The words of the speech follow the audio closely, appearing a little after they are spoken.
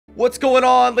What's going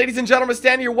on, ladies and gentlemen?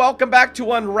 Stan here. Welcome back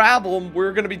to Unravel.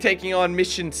 We're going to be taking on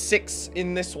mission 6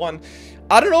 in this one.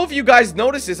 I don't know if you guys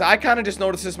noticed this. I kind of just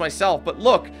noticed this myself. But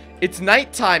look, it's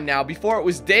nighttime now. Before it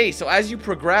was day. So as you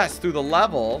progress through the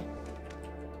level,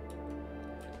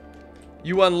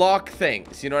 you unlock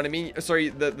things. You know what I mean? Sorry,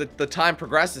 the time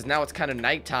progresses. Now it's kind of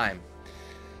nighttime.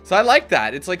 So I like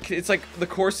that. It's like the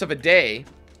course of a day.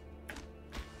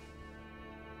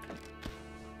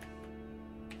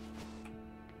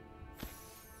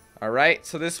 Alright,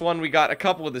 so this one we got a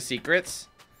couple of the secrets.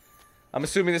 I'm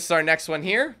assuming this is our next one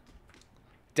here.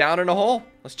 Down in a hole.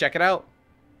 Let's check it out.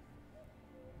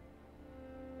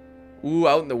 Ooh,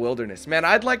 out in the wilderness. Man,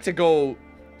 I'd like to go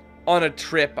on a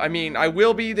trip. I mean, I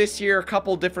will be this year. A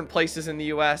couple different places in the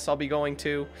US I'll be going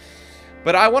to.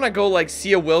 But I want to go, like,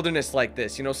 see a wilderness like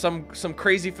this. You know, some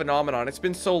crazy phenomenon. It's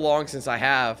been so long since I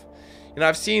have. You know,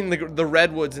 I've seen the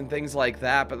redwoods and things like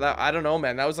that. But that, I don't know,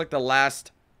 man. That was like the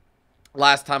last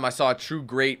time I saw a true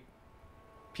great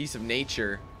piece of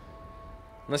nature.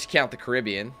 Unless you count the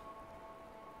Caribbean.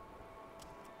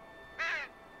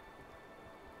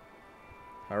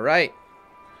 Alright.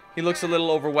 He looks a little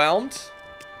overwhelmed.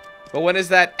 But when is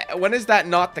that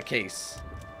not the case?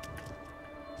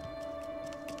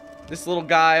 This little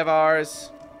guy of ours.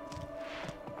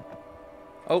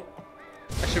 Oh.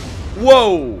 Actually,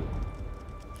 whoa!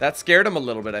 That scared him a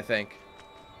little bit, I think.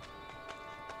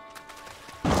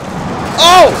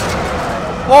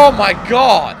 Oh! Oh my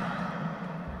god!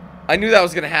 I knew that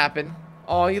was gonna happen.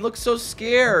 Oh, he looks so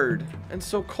scared and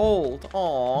so cold.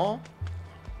 Aw.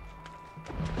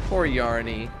 Poor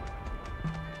Yarny.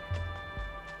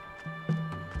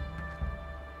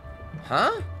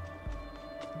 Huh?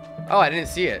 Oh, I didn't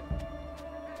see it.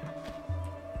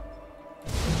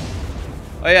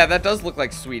 Oh yeah, that does look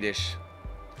like Swedish.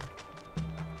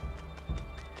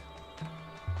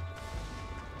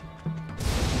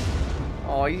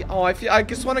 Oh, I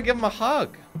just want to give him a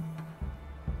hug.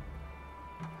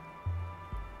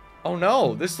 Oh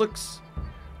no,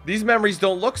 these memories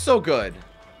don't look so good.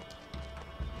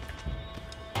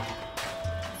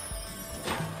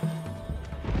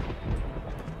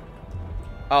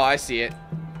 Oh, I see it.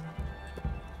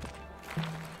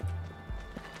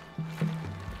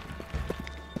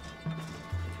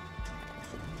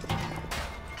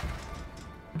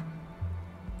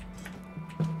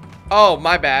 Oh,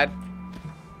 my bad.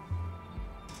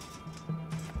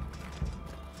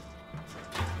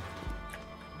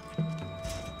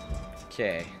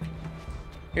 Okay.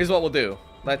 Here's what we'll do.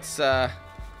 Let's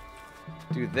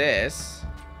do this.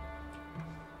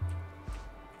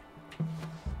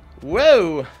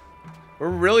 Whoa! We're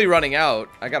really running out.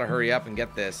 I gotta hurry up and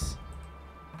get this.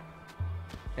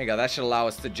 There you go. That should allow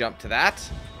us to jump to that.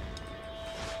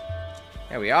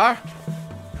 There we are.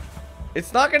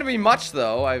 It's not gonna be much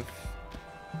though. I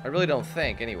really don't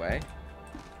think anyway.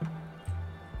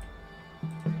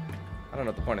 I don't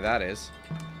know what the point of that is.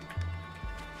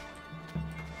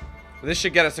 This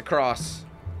should get us across.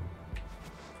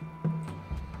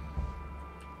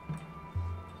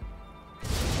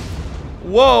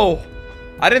 Whoa!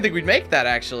 I didn't think we'd make that,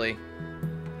 actually.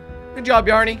 Good job,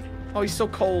 Yarny. Oh, he's so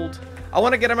cold. I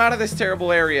want to get him out of this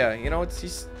terrible area. You know,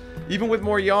 he's even with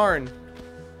more yarn.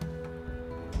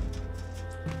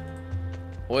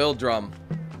 Oil drum.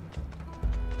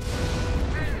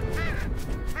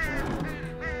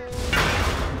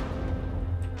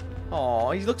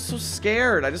 Oh, he looks so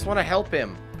scared. I just want to help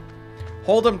him.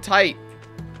 Hold him tight.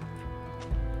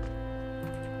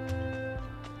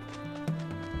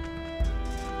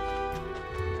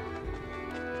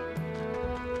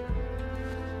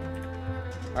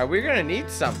 Alright, we're gonna need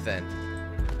something.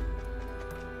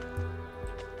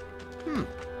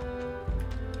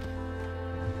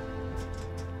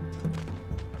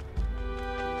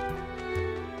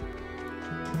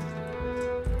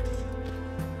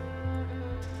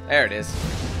 There it is.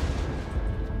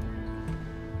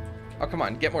 Oh, come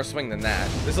on. Get more swing than that.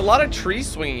 There's a lot of tree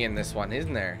swinging in this one,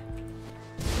 isn't there?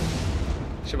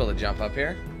 Should be able to jump up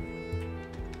here.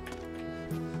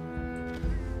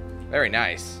 Very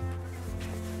nice.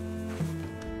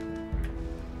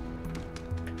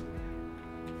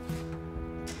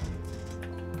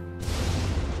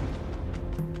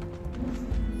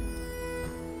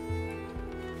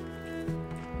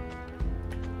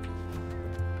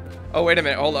 Oh, wait a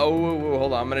minute. Hold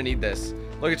on. I'm gonna need this.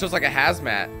 Look, it's just like a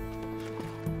hazmat.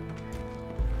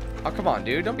 Oh, come on,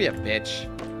 dude. Don't be a bitch.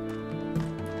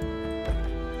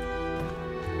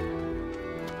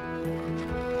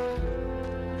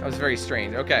 That was very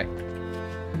strange. Okay.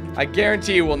 I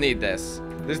guarantee you we'll need this.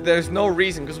 There's no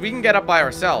reason, because we can get up by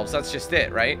ourselves. That's just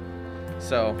it, right?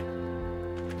 So.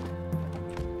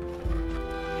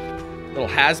 Little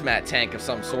hazmat tank of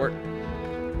some sort.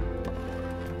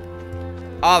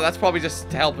 Oh, that's probably just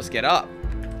to help us get up.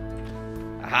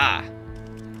 Aha.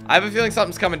 I have a feeling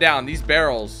something's coming down. These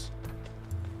barrels.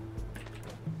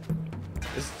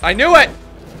 I knew it!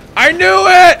 I knew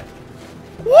it!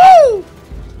 Woo!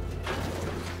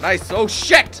 Nice. Oh,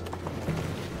 shit!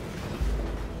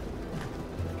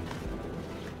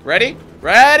 Ready?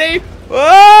 Ready?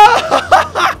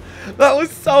 Oh! That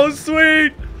was so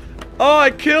sweet! Oh, I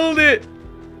killed it!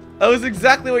 That was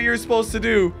exactly what you were supposed to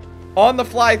do. On the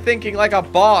fly thinking like a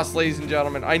boss, ladies and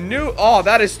gentlemen. I knew. Oh,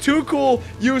 that is too cool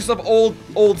use of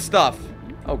old stuff.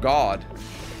 Oh, God.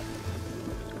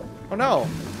 Oh, no.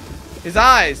 His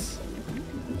eyes.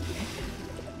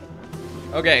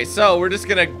 Okay, so we're just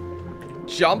gonna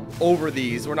jump over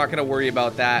these. We're not gonna worry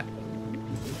about that.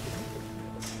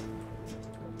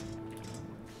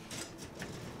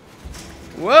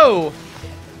 Whoa.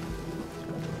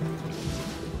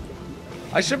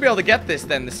 I should be able to get this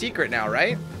then. The secret now,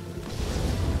 right?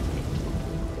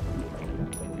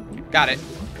 Got it.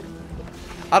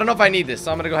 I don't know if I need this,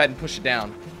 so I'm gonna go ahead and push it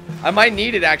down. I might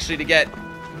need it actually to get...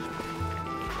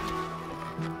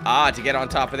 to get on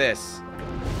top of this.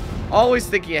 Always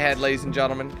thinking ahead, ladies and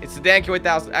gentlemen. It's the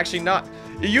DanQ8000. Actually, not...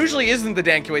 It usually isn't the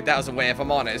DanQ8000 way, if I'm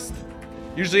honest.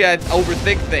 Usually I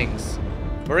overthink things.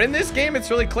 But in this game, it's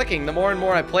really clicking. The more and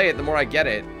more I play it, the more I get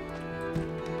it.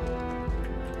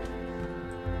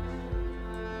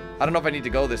 I don't know if I need to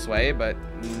go this way, but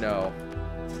no.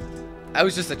 That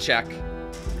was just a check.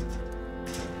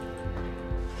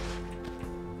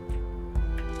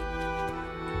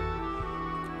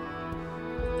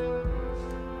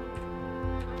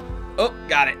 Oh,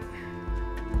 got it.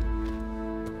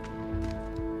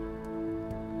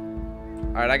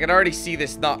 Alright, I can already see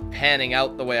this not panning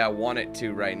out the way I want it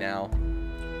to right now.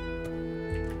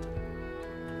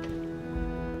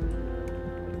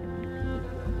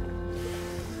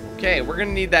 Okay, we're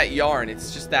gonna need that yarn.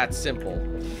 It's just that simple.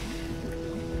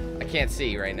 I can't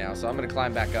see right now, so I'm gonna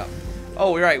climb back up.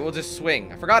 Oh, you're right, we'll just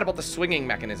swing. I forgot about the swinging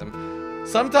mechanism.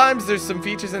 Sometimes there's some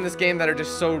features in this game that are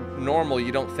just so normal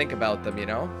you don't think about them, you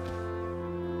know?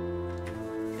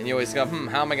 And you always go,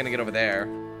 how am I gonna get over there?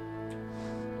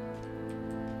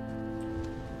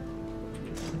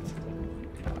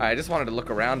 Alright, I just wanted to look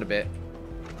around a bit.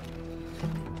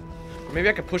 Maybe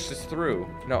I could push this through.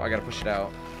 No, I gotta push it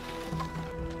out.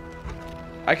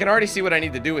 I can already see what I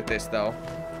need to do with this, though.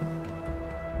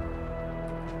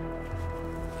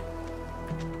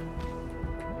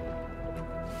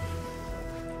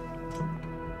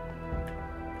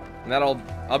 And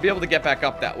I'll be able to get back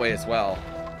up that way as well.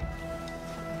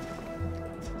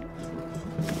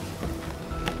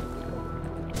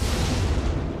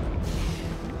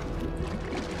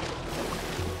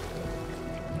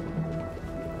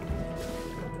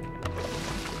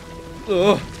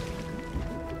 Ugh.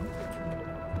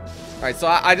 Alright, so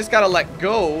I just gotta let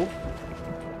go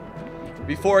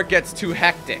before it gets too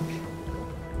hectic.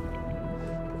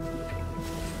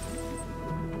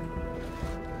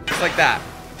 Just like that.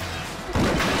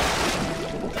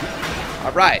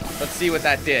 Alright, let's see what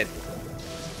that did.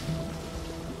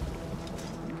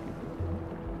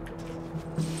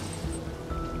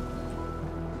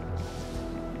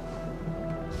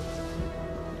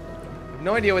 I have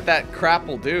no idea what that crap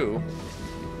will do.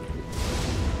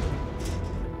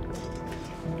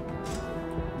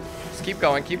 Just keep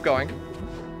going, keep going.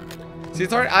 See,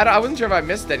 it's hard. I wasn't sure if I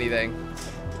missed anything.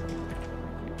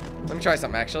 Let me try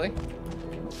something, actually.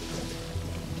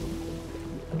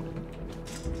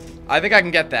 I think I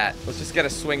can get that. Let's just get a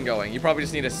swing going. You probably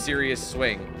just need a serious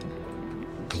swing.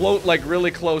 Like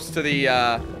really close to the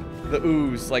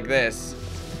ooze, like this.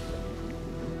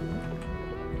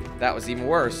 That was even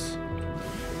worse.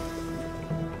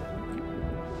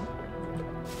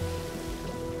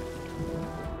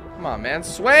 Come on, man.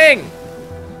 Swing!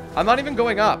 I'm not even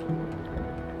going up.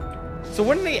 So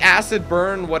wouldn't the acid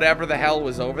burn whatever the hell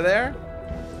was over there?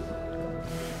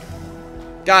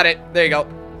 Got it. There you go.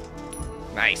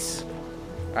 Nice.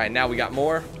 Alright, now we got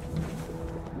more.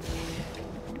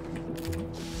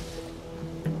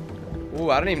 Ooh,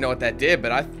 I don't even know what that did,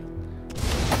 but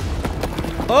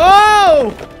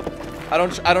Oh! I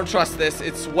don't trust this.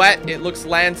 It's wet. It looks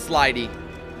landslidey.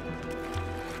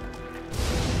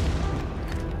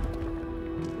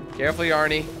 Careful,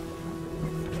 Yarny.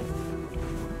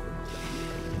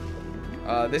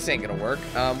 This ain't gonna work.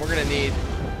 We're gonna need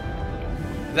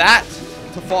that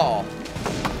to fall.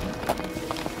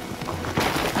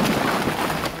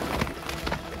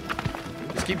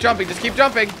 Just keep jumping, just keep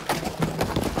jumping.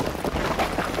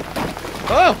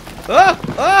 Oh! Ah!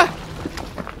 Ah!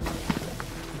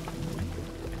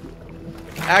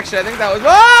 Actually, I think that was...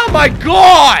 Oh my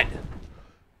god!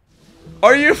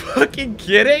 Are you fucking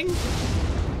kidding?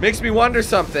 Makes me wonder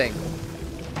something.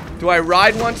 Do I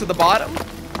ride one to the bottom?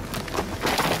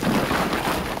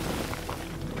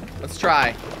 Let's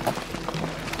try.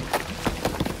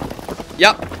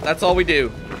 Yep, that's all we do.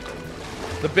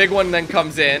 The big one then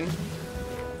comes in.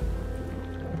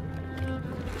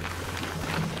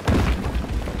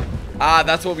 Ah,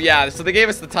 that's what we... Yeah, so they gave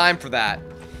us the time for that.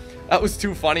 That was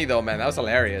too funny, though, man. That was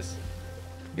hilarious.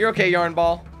 You're okay, Yarn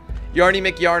Ball. Yarny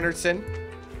McYarnerson.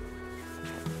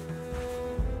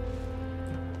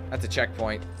 That's a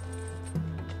checkpoint.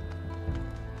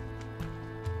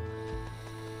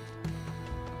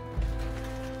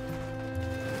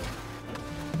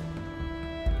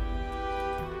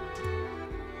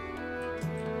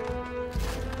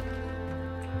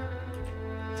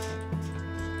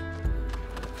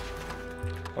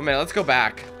 Oh, man, let's go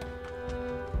back.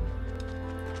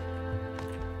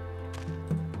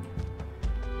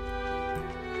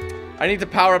 I need to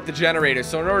power up the generator.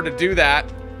 So in order to do that,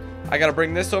 I gotta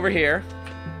bring this over here.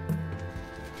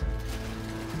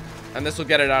 And this will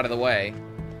get it out of the way.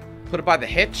 Put it by the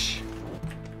hitch.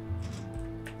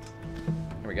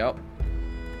 There we go.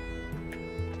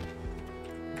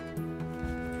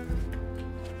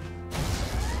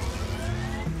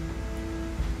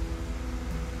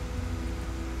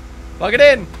 Plug it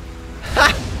in.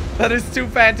 Ha! That is too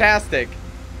fantastic.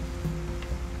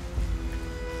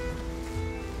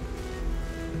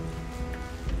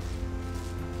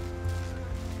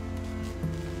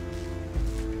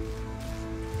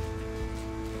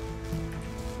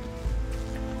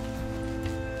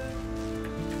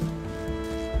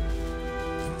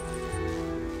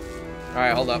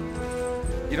 Alright, hold up.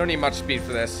 You don't need much speed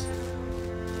for this.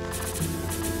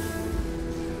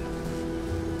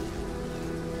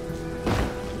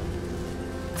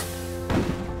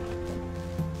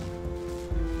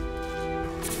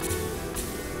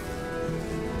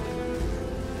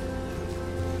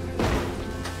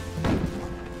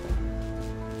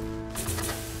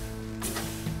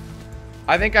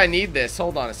 I think I need this.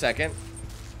 Hold on a second.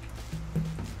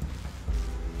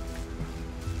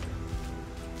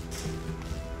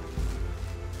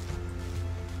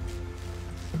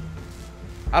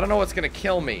 I don't know what's gonna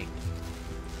kill me.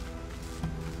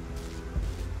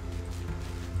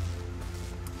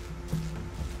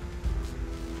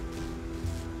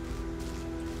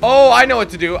 Oh, I know what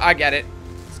to do. I get it.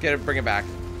 Let's get it, bring it back.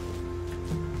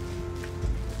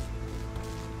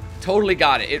 Totally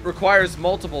got it. It requires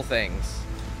multiple things.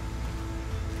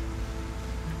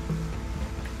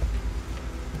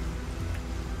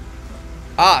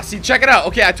 Ah, see, check it out.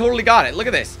 Okay, I totally got it. Look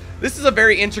at this. This is a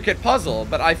very intricate puzzle,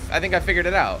 but I think I figured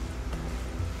it out.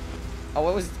 Oh,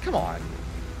 what was... Come on.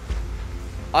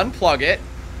 Unplug it.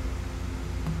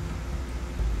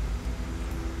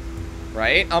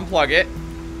 Right? Unplug it.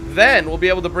 Then we'll be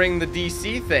able to bring the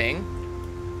DC thing.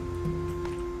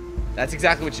 That's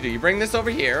exactly what you do. You bring this over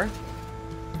here.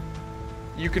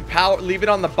 You could leave it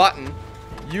on the button.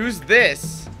 Use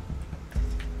this.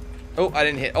 Oh, I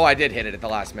didn't hit... Oh, I did hit it at the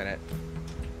last minute.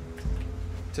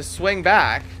 To swing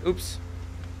back. Oops.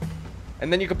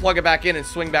 And then you can plug it back in and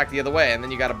swing back the other way. And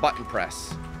then you got a button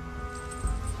press.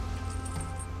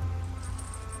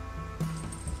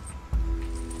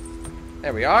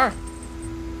 There we are.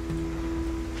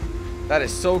 That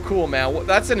is so cool, man.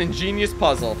 That's an ingenious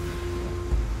puzzle.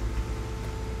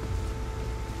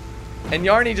 And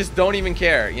Yarny just don't even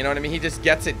care. You know what I mean? He just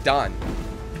gets it done.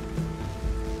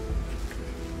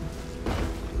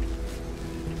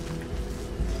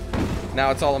 Now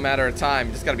it's all a matter of time.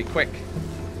 You just gotta be quick.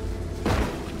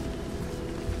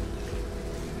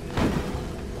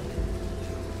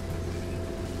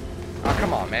 Oh,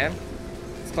 come on, man.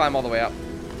 Let's climb all the way up.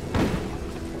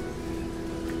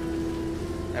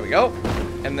 There we go.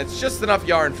 And that's just enough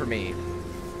yarn for me.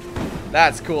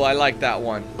 That's cool. I like that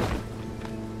one.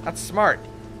 That's smart.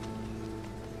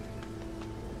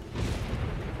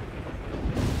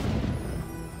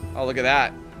 Oh, look at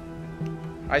that.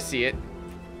 I see it.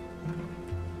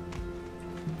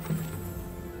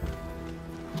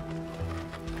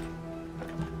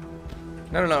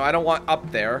 No, no, no. I don't want up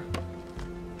there.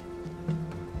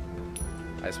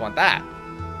 I just want that.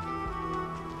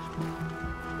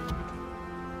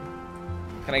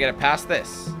 Can I get it past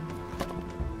this?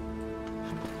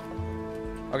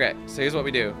 Okay, so here's what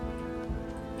we do.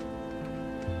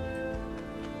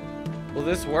 Will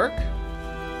this work?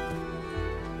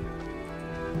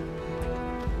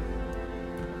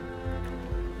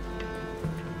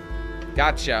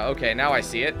 Gotcha. Okay, now I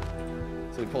see it.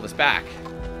 So we pull this back.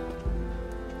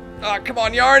 Oh, come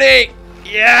on, Yarny!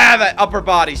 Yeah, that upper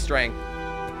body strength.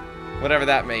 Whatever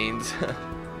that means.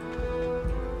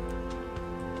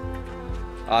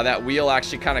 That wheel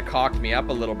actually kind of cocked me up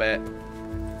a little bit.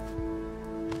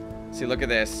 See, look at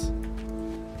this.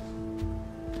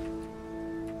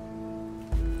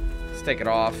 Let's take it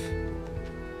off.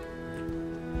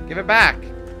 Give it back.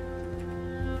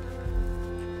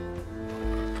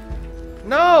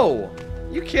 No!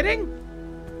 You kidding?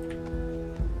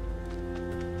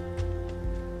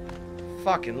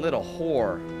 Fucking little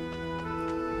whore.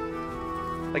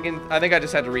 Like, I think I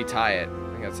just had to retie it. I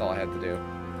think that's all I had to do.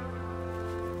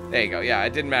 There you go. Yeah,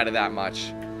 it didn't matter that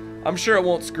much. I'm sure it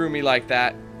won't screw me like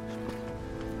that.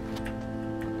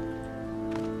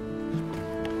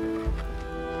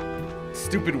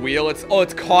 Stupid wheel.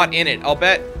 It's caught in it. I'll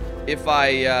bet if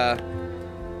I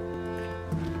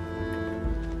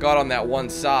got on that one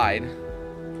side,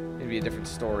 it'd be a different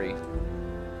story.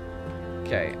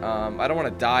 Okay, I don't want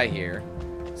to die here,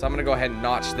 so I'm gonna go ahead and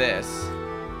notch this.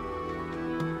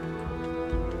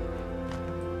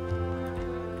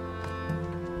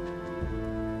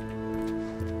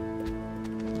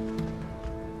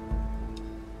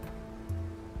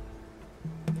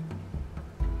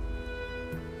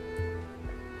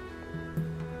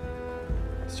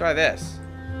 Let's try this.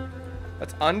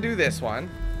 Let's undo this one.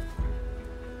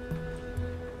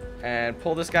 And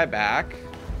pull this guy back.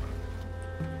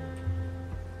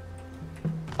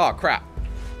 Oh, crap.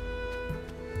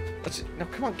 Let's just, no,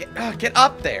 come on, get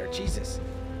up there. Jesus.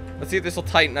 Let's see if this will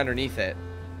tighten underneath it.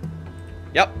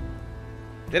 Yep.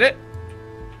 Did it?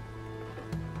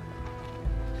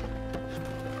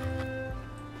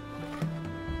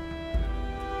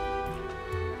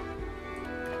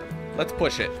 Let's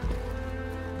push it.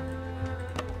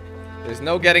 There's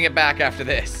no getting it back after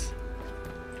this.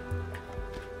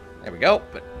 There we go.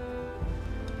 But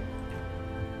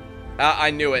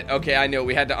I knew it. Okay, I knew it.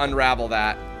 We had to unravel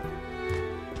that.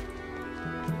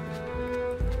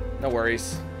 No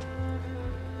worries.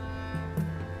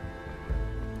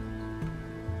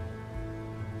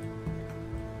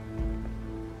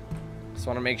 Just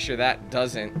want to make sure that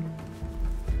doesn't.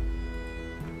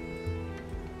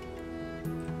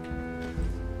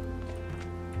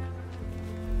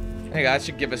 Hey, that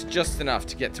should give us just enough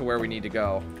to get to where we need to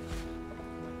go.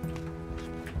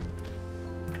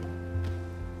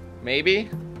 Maybe?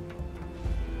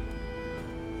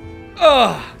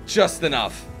 Ugh, just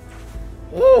enough.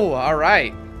 Whoa,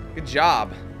 alright. Good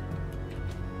job.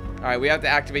 Alright, we have to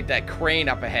activate that crane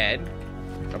up ahead.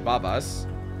 Above us.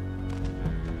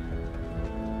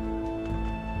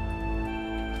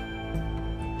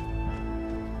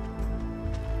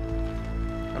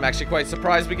 I'm actually quite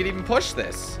surprised we could even push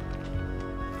this.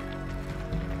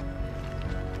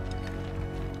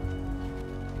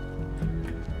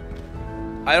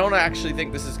 I don't actually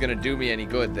think this is going to do me any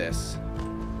good, this.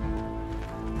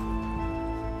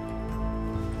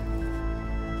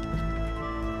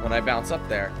 When I bounce up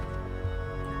there.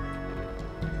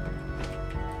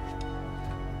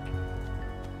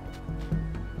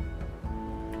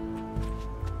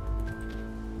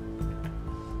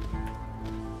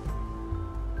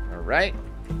 All right.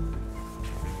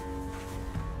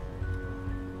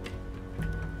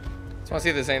 Just want to see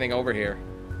if there's anything over here.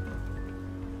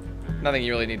 Nothing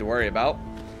you really need to worry about.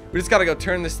 We just gotta go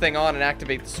turn this thing on and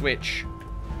activate the switch.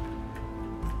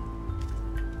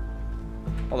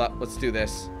 Hold up, let's do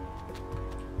this.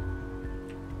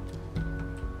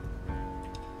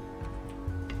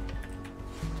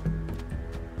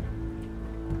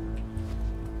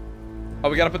 Oh,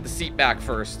 we gotta put the seat back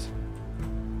first.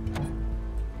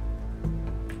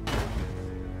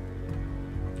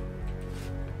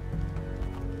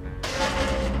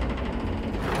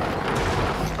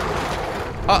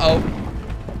 Uh-oh.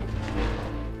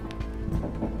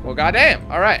 Well, goddamn.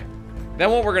 All right.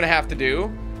 Then what we're going to have to do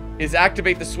is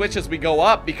activate the switch as we go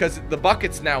up because the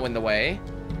bucket's now in the way.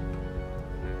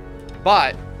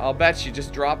 But I'll bet you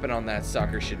just dropping on that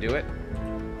sucker should do it.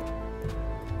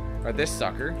 Or this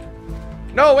sucker.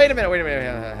 No, wait a minute. Wait a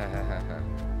minute.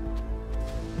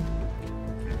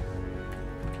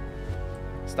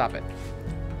 Stop it.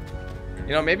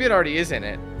 You know, maybe it already is in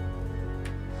it.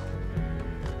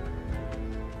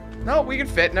 No, we can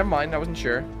fit. Never mind. I wasn't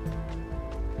sure.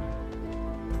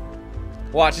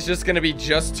 Watch, it's just going to be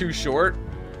just too short.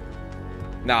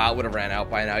 Nah, it would have ran out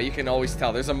by now. You can always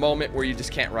tell. There's a moment where you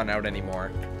just can't run out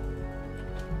anymore.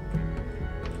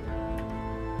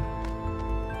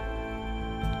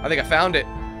 I think I found it.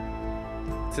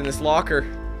 It's in this locker.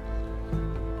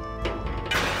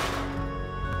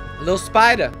 A little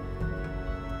spider.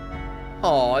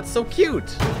 Oh, it's so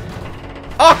cute.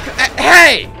 Oh,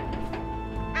 hey!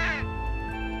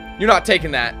 You're not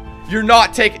taking that. You're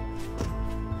not taking...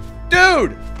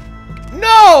 Dude!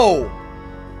 No!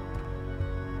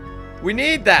 We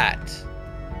need that.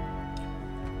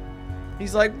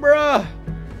 He's like, bruh.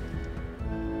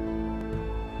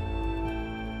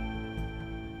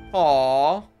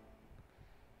 Aww.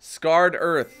 Scarred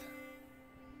earth.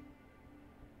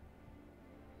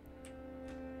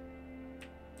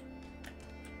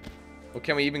 Well,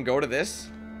 can we even go to this?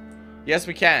 Yes,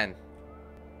 we can.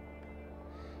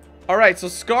 Alright, so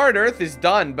scarred earth is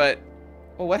done, but...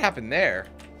 Oh, what happened there?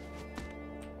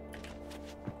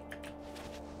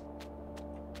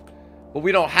 Well,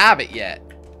 we don't have it yet.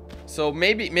 So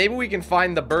maybe we can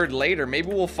find the bird later. Maybe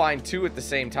we'll find two at the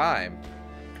same time.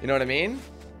 You know what I mean?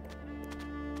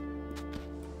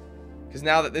 Because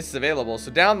now that this is available.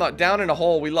 So down in a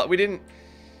hole, we didn't...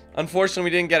 Unfortunately, we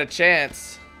didn't get a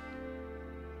chance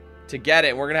to get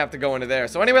it. We're going to have to go into there.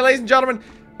 So anyway, ladies and gentlemen,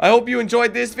 I hope you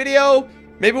enjoyed this video.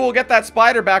 Maybe we'll get that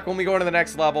spider back when we go into the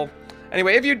next level.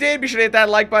 Anyway, if you did, be sure to hit that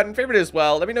like button, favorite as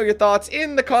well. Let me know your thoughts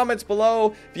in the comments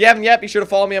below. If you haven't yet, be sure to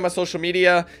follow me on my social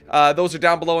media. Those are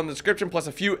down below in the description, plus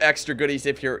a few extra goodies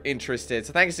if you're interested.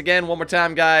 So thanks again one more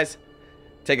time, guys.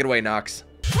 Take it away, Knox.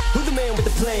 Who's the man with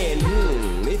the plan?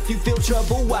 If you feel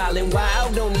trouble, wildin'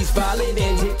 wild on these violent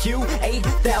and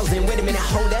DanQ8000. Wait a minute,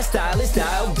 hold that style, it's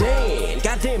dialed in.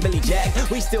 Goddamn Billy Jack,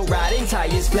 we still riding,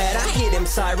 tires flat. I hear them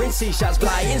sirens, see shots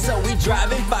flying, so we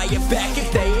driving, fire back.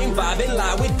 If they ain't vibing,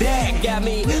 lie with that. Got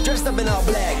me dressed up in all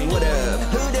black, what up?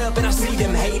 Hood up, and I see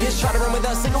them haters try to run with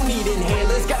us, they gon' need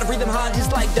inhalers. Gotta breathe them hard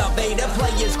just like Darth Vader.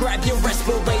 Players, grab your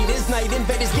respirators, night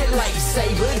invaders get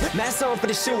lightsabered. Mask on for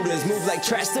the shooters, move like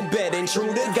trash to bed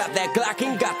intruder. Got that Glock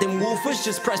and got them woofers,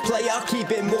 just press play, I'll keep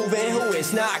it moving. Who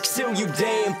is Knox? Till you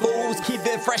damn fools. Keep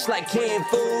it fresh like canned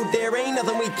food. There ain't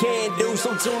nothing we can't do,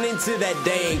 so tune into that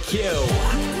DanQ.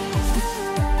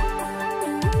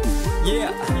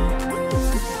 Yeah.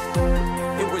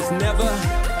 It was never,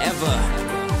 ever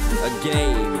a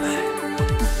game.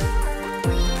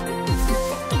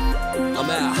 I'm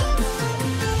out.